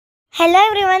Hello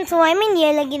everyone, so I'm in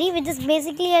Yelagiri, which is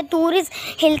basically a tourist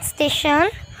hill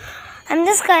station. I'm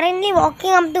just currently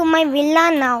walking up to my villa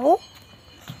now.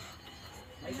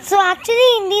 So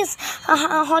actually this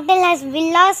hotel has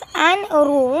villas and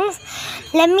rooms.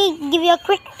 Let me give you a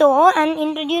quick tour and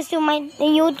introduce you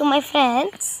to my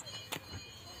friends.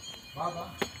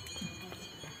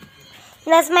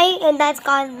 That's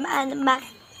called back.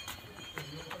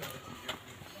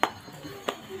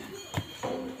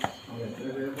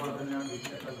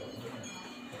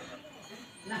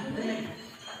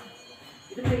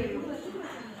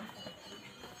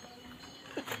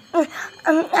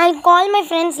 I'll call my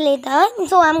friends later.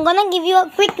 So I'm gonna give you a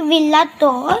quick villa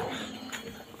tour.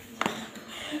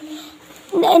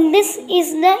 And this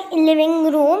is the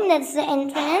living room. That's the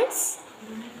entrance.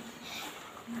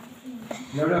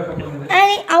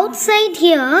 And outside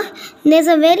here, there's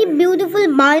a very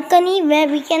beautiful balcony where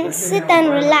we can sit and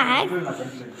relax.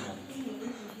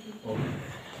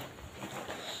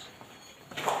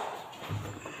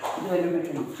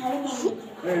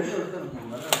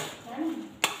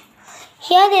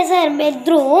 Here there's a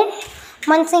bedroom,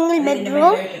 one single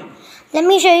bedroom. Let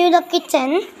me show you the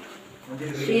kitchen.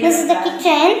 This is the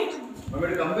kitchen.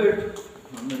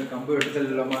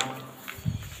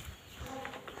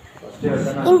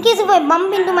 In case if I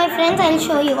bump into my friends, I'll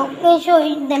show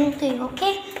them to you.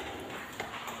 Okay.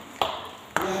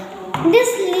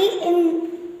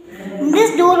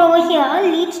 This door over here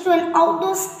leads to an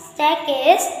outdoor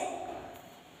staircase.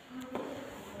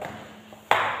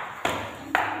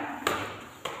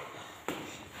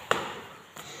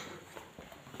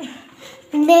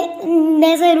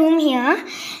 There's a room here.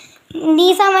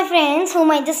 These are my friends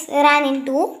whom I just ran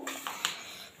into.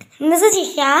 This is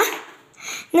Isha,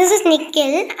 this is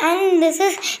Nikhil, and this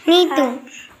is Neetu.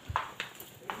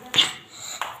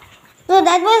 So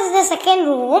that was the second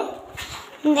room.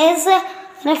 There's a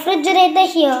refrigerator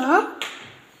here.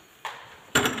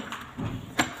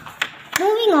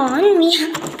 Moving on,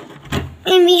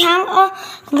 we have a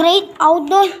great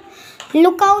outdoor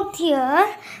lookout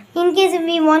here in case if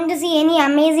we want to see any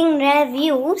amazing rare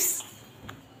views.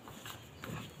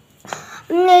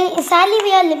 Sadly,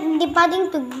 we are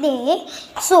departing today,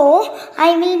 so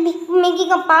I will be making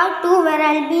a part 2 where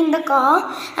I'll be in the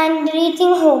car and reaching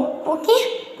home. Okay?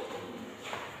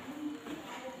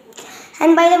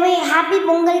 And by the way, happy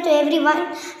Pongal to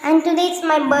everyone, and today it's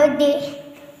my birthday.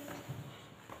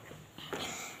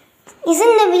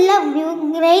 Isn't the villa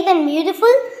great and beautiful?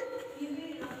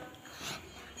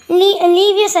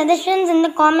 Leave your suggestions in the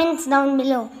comments down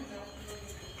below.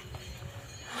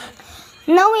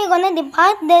 Now we're gonna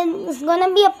depart. There's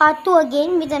gonna be a part 2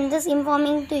 again, which I'm just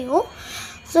informing to you.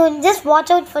 So just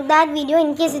watch out for that video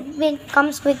in case it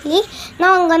comes quickly.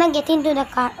 Now I'm gonna get into the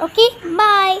car. Okay,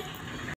 bye.